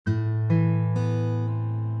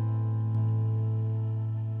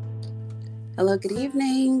Hello, good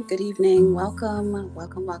evening. Good evening. Welcome,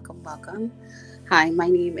 welcome, welcome, welcome. Hi, my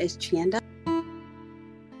name is Chanda.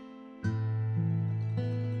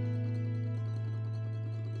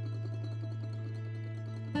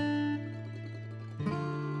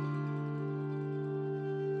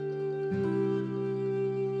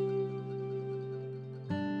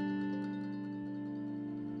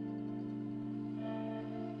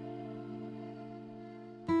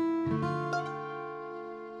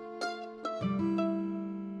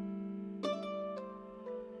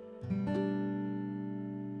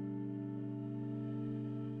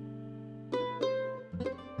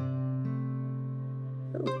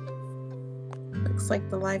 Looks like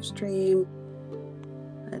the live stream.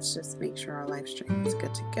 Let's just make sure our live stream is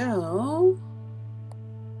good to go.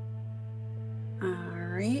 All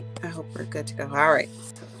right. I hope we're good to go. All right.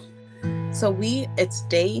 So it's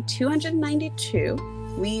day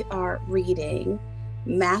 292. We are reading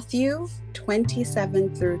Matthew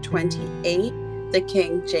 27 through 28, the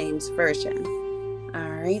King James Version.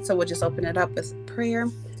 All right. So we'll just open it up with prayer.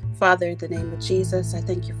 Father, in the name of Jesus, I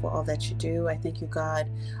thank you for all that you do. I thank you, God.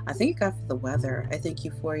 I thank you, God, for the weather. I thank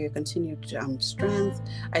you for your continued strength.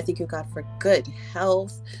 I thank you, God, for good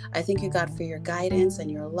health. I thank you, God, for your guidance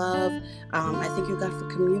and your love. I thank you, God, for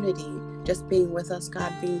community, just being with us,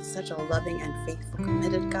 God, being such a loving and faithful,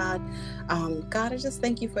 committed God. God, I just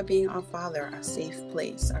thank you for being our Father, our safe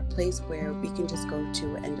place, our place where we can just go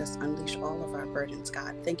to and just unleash all of our burdens,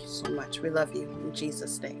 God. Thank you so much. We love you in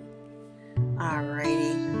Jesus' name.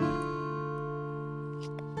 Alrighty.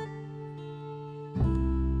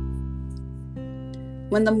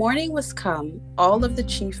 When the morning was come, all of the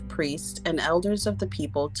chief priests and elders of the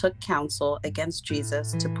people took counsel against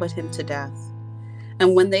Jesus to put him to death.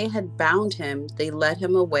 And when they had bound him, they led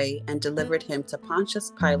him away and delivered him to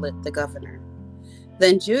Pontius Pilate the governor.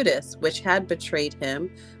 Then Judas, which had betrayed him,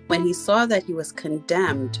 when he saw that he was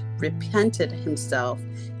condemned, repented himself,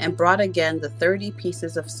 and brought again the 30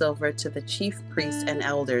 pieces of silver to the chief priests and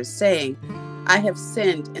elders, saying, I have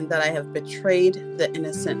sinned in that I have betrayed the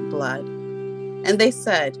innocent blood. And they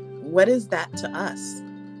said, What is that to us?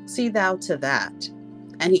 See thou to that.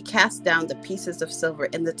 And he cast down the pieces of silver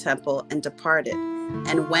in the temple and departed,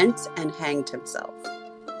 and went and hanged himself.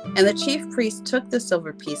 And the chief priest took the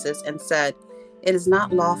silver pieces and said, It is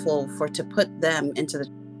not lawful for to put them into the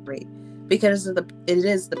treasury, because it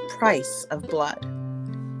is the price of blood.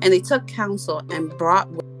 And they took counsel and brought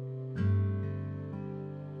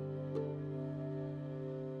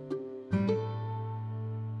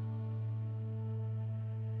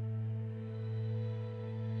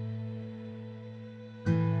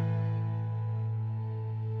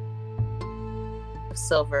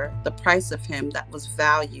silver the price of him that was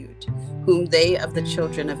valued, whom they of the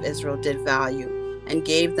children of Israel did value, and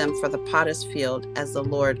gave them for the potter's field, as the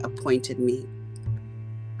Lord appointed me.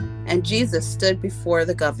 And Jesus stood before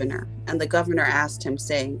the governor, and the governor asked him,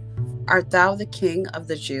 saying, Art thou the King of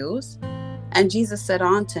the Jews? And Jesus said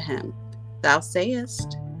unto him, Thou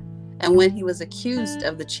sayest. And when he was accused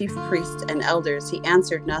of the chief priests and elders, he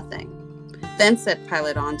answered nothing. Then said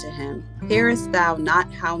Pilate unto him, Hearest thou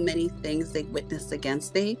not how many things they witness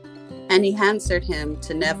against thee? And he answered him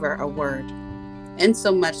to never a word,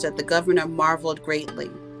 insomuch that the governor marveled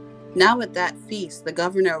greatly. Now at that feast the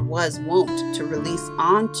governor was wont to release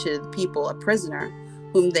unto the people a prisoner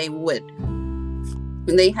whom they would.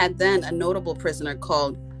 And they had then a notable prisoner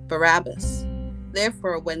called Barabbas.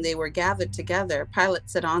 Therefore, when they were gathered together, Pilate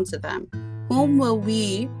said unto them, Whom will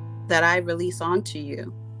we that I release unto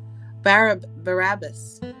you?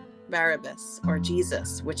 Barabbas, or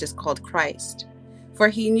Jesus, which is called Christ. For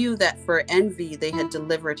he knew that for envy they had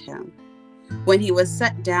delivered him. When he was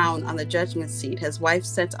set down on the judgment seat, his wife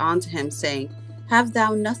sent unto him, saying, Have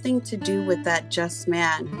thou nothing to do with that just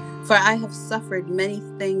man? For I have suffered many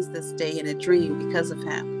things this day in a dream because of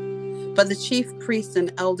him. But the chief priests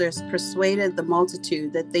and elders persuaded the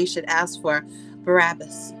multitude that they should ask for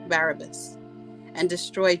Barabbas, and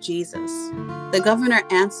destroy Jesus. The governor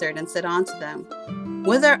answered and said unto them,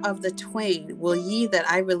 Whither of the twain will ye that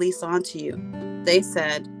I release unto you? They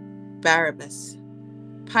said, Barabbas.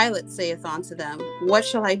 Pilate saith unto them, What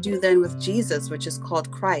shall I do then with Jesus, which is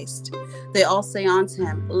called Christ? They all say unto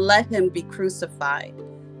him, Let him be crucified.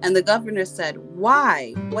 And the governor said,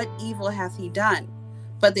 Why? What evil hath he done?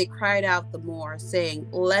 But they cried out the more, saying,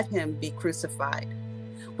 Let him be crucified.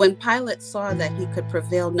 When Pilate saw that he could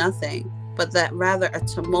prevail nothing, but that rather a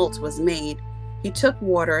tumult was made, he took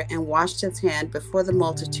water and washed his hand before the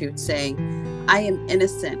multitude, saying, I am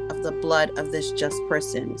innocent of the blood of this just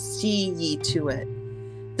person. See ye to it.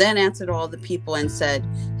 Then answered all the people and said,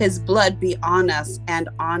 His blood be on us and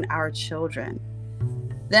on our children.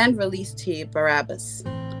 Then released he Barabbas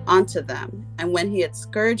unto them, and when he had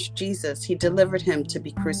scourged Jesus, he delivered him to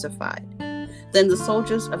be crucified. Then the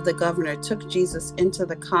soldiers of the governor took Jesus into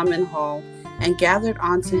the common hall and gathered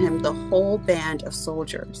unto him the whole band of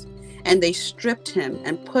soldiers. And they stripped him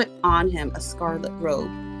and put on him a scarlet robe.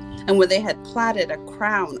 And when they had platted a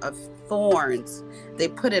crown of thorns, they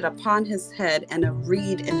put it upon his head and a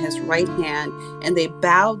reed in his right hand. And they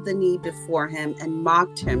bowed the knee before him and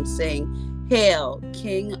mocked him, saying, Hail,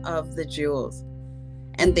 King of the Jews.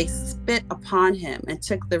 And they spit upon him and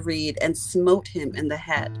took the reed and smote him in the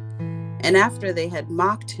head. And after they had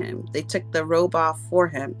mocked him, they took the robe off for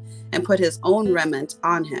him and put his own raiment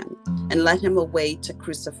on him and led him away to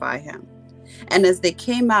crucify him. And as they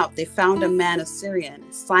came out, they found a man of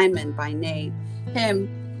Syrian, Simon by name. Him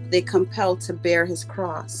they compelled to bear his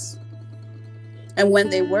cross. And when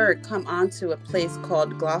they were come unto a place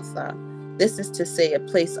called Golgotha, this is to say, a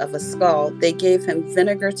place of a skull, they gave him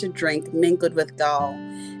vinegar to drink mingled with gall.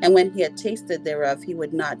 And when he had tasted thereof, he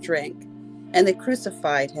would not drink. And they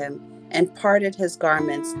crucified him and parted his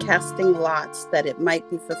garments, casting lots, that it might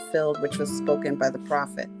be fulfilled which was spoken by the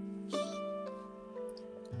prophet.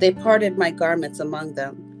 They parted my garments among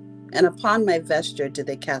them, and upon my vesture did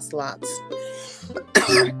they cast lots.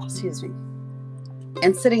 Excuse me.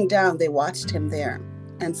 And sitting down, they watched him there,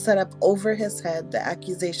 and set up over his head the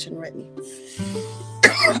accusation written.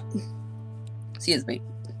 Excuse me.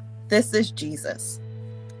 This is Jesus,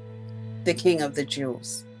 the King of the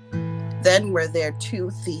Jews. Then were there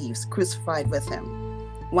two thieves crucified with him,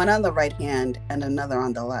 one on the right hand and another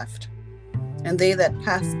on the left. And they that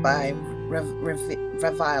passed by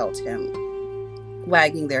reviled him,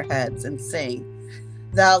 wagging their heads and saying,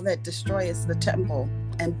 Thou that destroyest the temple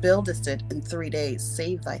and buildest it in 3 days,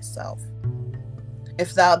 save thyself.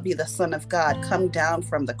 If thou be the Son of God, come down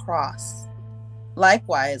from the cross.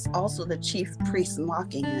 Likewise also the chief priests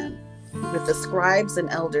mocking him, with the scribes and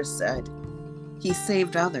elders said, He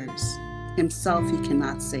saved others, himself he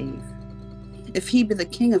cannot save. If he be the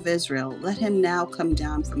King of Israel, let him now come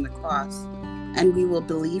down from the cross, and we will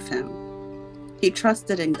believe him. He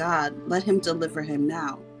trusted in God, let him deliver him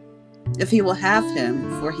now, if he will have him,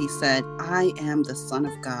 for he said, I am the Son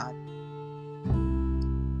of God.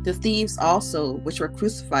 The thieves also, which were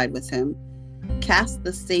crucified with him, cast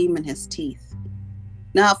the same in his teeth.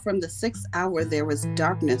 Now from the 6th hour there was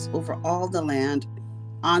darkness over all the land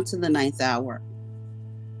unto the 9th hour.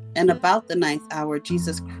 And about the 9th hour,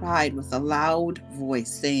 Jesus cried with a loud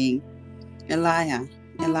voice, saying, Eli,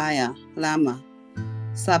 Eli, lama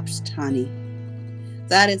sabachthani.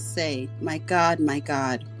 That is, say, my God,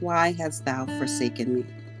 why hast thou forsaken me?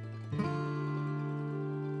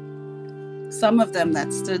 Some of them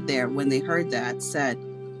that stood there, when they heard that, said,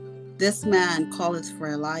 This man calleth for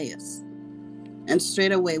Elias. And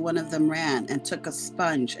straightway one of them ran and took a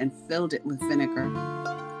sponge and filled it with vinegar,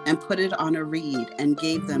 and put it on a reed, and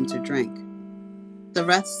gave them to drink. The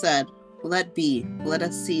rest said, Let be, let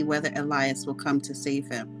us see whether Elias will come to save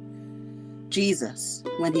him. Jesus,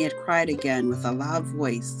 when he had cried again with a loud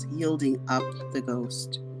voice, yielding up the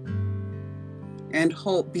ghost. And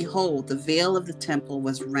behold, the veil of the temple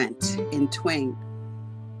was rent in twain,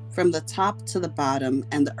 from the top to the bottom,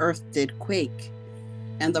 and the earth did quake,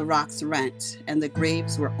 and the rocks rent, and the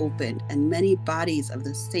graves were opened, and many bodies of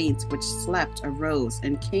the saints which slept arose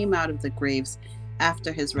and came out of the graves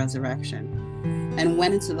after his resurrection, and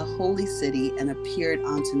went into the holy city and appeared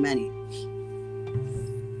unto many.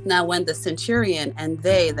 Now when the centurion and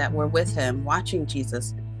they that were with him watching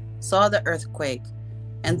Jesus saw the earthquake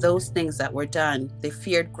and those things that were done, they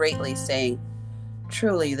feared greatly, saying,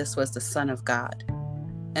 Truly this was the Son of God.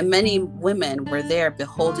 And many women were there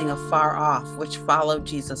beholding afar off, which followed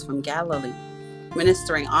Jesus from Galilee,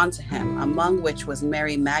 ministering unto him, among which was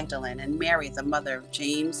Mary Magdalene, and Mary the mother of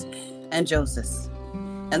James and Joseph,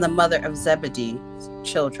 and the mother of Zebedee's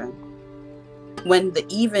children. When the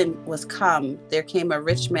even was come, there came a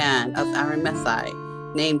rich man of Arimathea,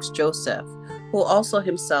 named Joseph, who also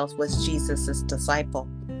himself was Jesus' disciple.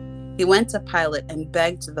 He went to Pilate and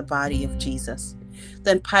begged the body of Jesus.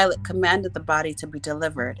 Then Pilate commanded the body to be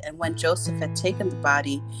delivered, and when Joseph had taken the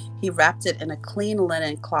body, he wrapped it in a clean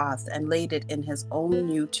linen cloth and laid it in his own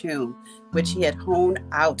new tomb, which he had hewn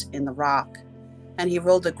out in the rock. And he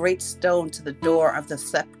rolled a great stone to the door of the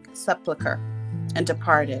sepulchre and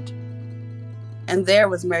departed. And there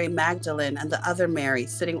was Mary Magdalene and the other Mary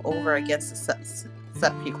sitting over against the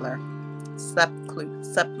sepulchre.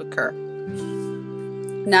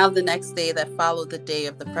 Now the next day that followed the day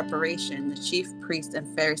of the preparation, the chief priests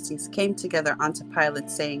and Pharisees came together unto Pilate,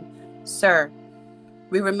 saying, Sir,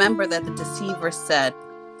 we remember that the deceiver said,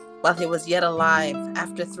 while he was yet alive,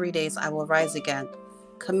 After 3 days I will rise again.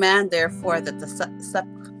 Command therefore that the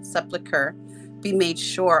sepulchre be made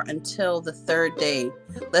sure until the third day,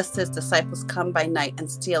 lest his disciples come by night and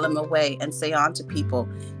steal him away, and say unto people,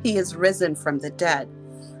 He is risen from the dead.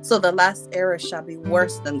 So the last error shall be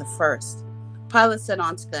worse than the first. Pilate said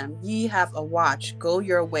unto them, Ye have a watch, go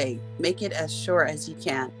your way, make it as sure as ye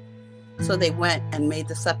can. So they went and made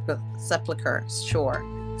the sepulchre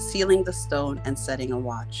sure, sealing the stone and setting a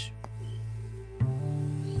watch.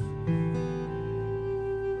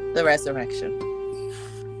 The resurrection.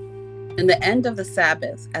 In the end of the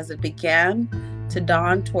Sabbath, as it began to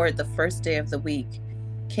dawn toward the first day of the week,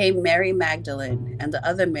 came Mary Magdalene and the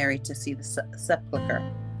other Mary to see the sepulchre.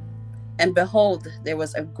 And behold, there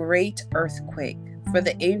was a great earthquake, for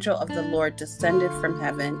the angel of the Lord descended from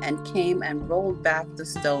heaven and came and rolled back the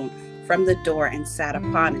stone from the door and sat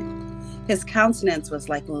upon it. His countenance was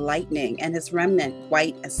like lightning, and his remnant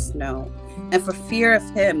white as snow. And for fear of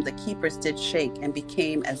him, the keepers did shake and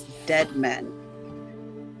became as dead men.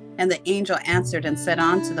 And the angel answered and said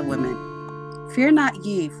unto the women, Fear not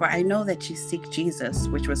ye, for I know that ye seek Jesus,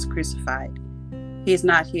 which was crucified. He is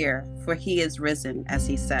not here, for he is risen, as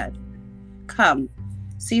he said. Come,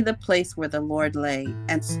 see the place where the Lord lay,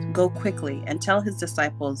 and go quickly and tell his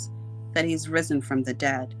disciples that he is risen from the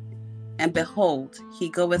dead. And behold, he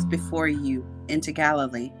goeth before you into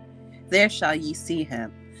Galilee. There shall ye see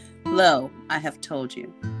him. Lo, I have told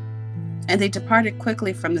you. And they departed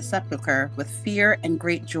quickly from the sepulchre with fear and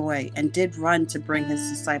great joy, and did run to bring his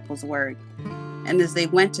disciples word. And as they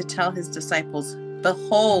went to tell his disciples,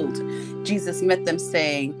 behold, Jesus met them,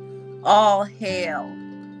 saying, All hail.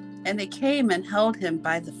 And they came and held him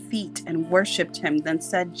by the feet and worshipped him. Then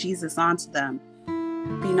said Jesus unto them,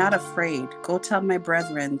 Be not afraid. Go tell my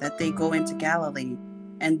brethren that they go into Galilee,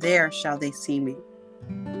 and there shall they see me.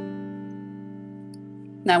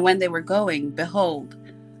 Now when they were going, behold,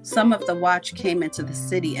 some of the watch came into the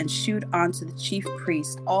city and shewed unto the chief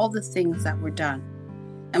priest all the things that were done.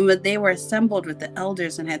 And when they were assembled with the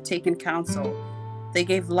elders and had taken counsel, they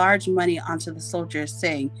gave large money unto the soldiers,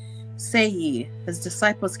 saying, Say ye, his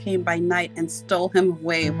disciples came by night and stole him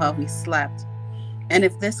away while we slept. And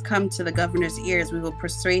if this come to the governor's ears, we will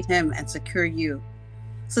persuade him and secure you.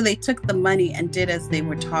 So they took the money and did as they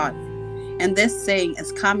were taught. And this saying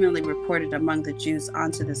is commonly reported among the Jews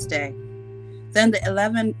unto this day. Then the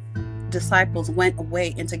 11 disciples went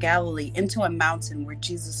away into Galilee, into a mountain where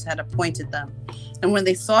Jesus had appointed them. And when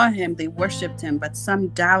they saw him, they worshipped him, but some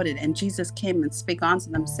doubted. And Jesus came and spake unto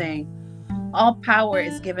them, saying, All power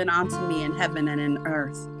is given unto me in heaven and in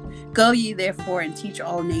earth. Go ye therefore and teach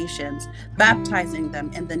all nations, baptizing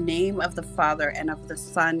them in the name of the Father and of the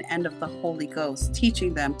Son and of the Holy Ghost,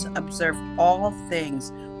 teaching them to observe all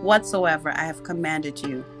things whatsoever I have commanded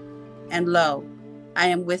you. And lo, I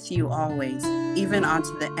am with you always, even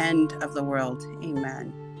unto the end of the world.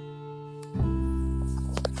 Amen.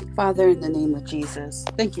 Father, in the name of Jesus,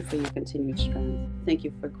 thank you for your continued strength. Thank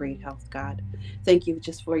you for great health, God. Thank you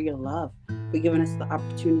just for your love, for giving us the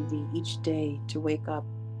opportunity each day to wake up.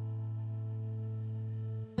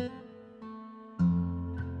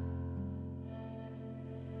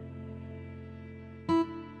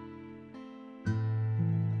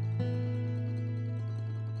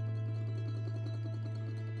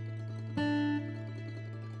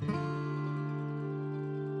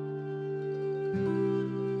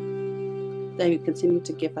 That you continue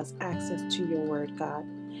to give us access to your word, God.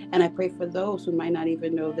 And I pray for those who might not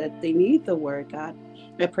even know that they need the word, God.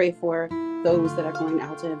 I pray for those that are going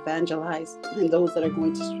out to evangelize and those that are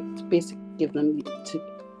going to basically give them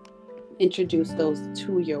to introduce those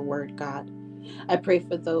to your word, God. I pray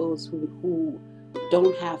for those who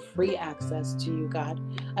don't have free access to you, God.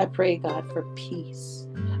 I pray, God, for peace.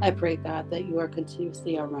 I pray, God, that you are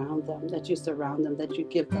continuously around them, that you surround them, that you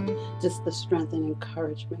give them just the strength and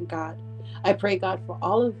encouragement, God. I pray, God, for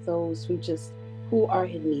all of those who are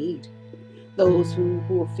in need, those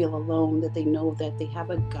who feel alone, that they know that they have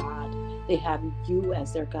a God. They have you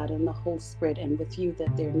as their God and the Holy Spirit, and with you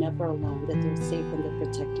that they're never alone, that they're safe and they're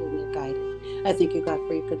protected and they're guided. I thank you, God,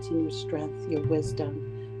 for your continued strength, your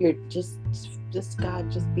wisdom, your just God,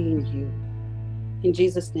 just being you. In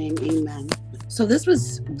Jesus' name, amen. So this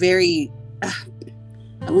was very, I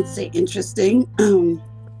wouldn't say interesting. It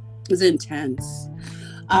was intense.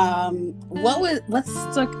 What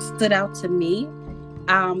stood out to me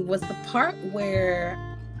was the part where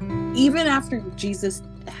even after Jesus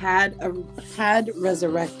had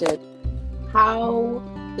resurrected, how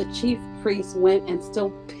the chief priests went and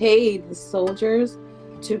still paid the soldiers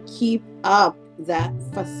to keep up that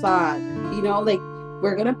facade. You know, like,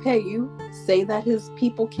 we're gonna pay you, say that his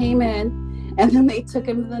people came in, and then they took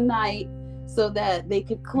him in the night so that they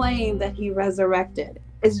could claim that he resurrected.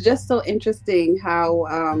 it's just so interesting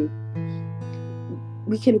how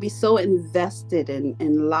we can be so invested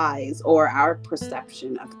in lies or our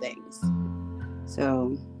perception of things.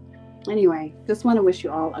 So anyway, just want to wish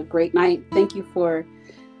you all a great night. Thank you for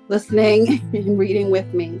listening and reading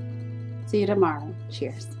with me. See you tomorrow.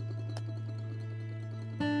 Cheers.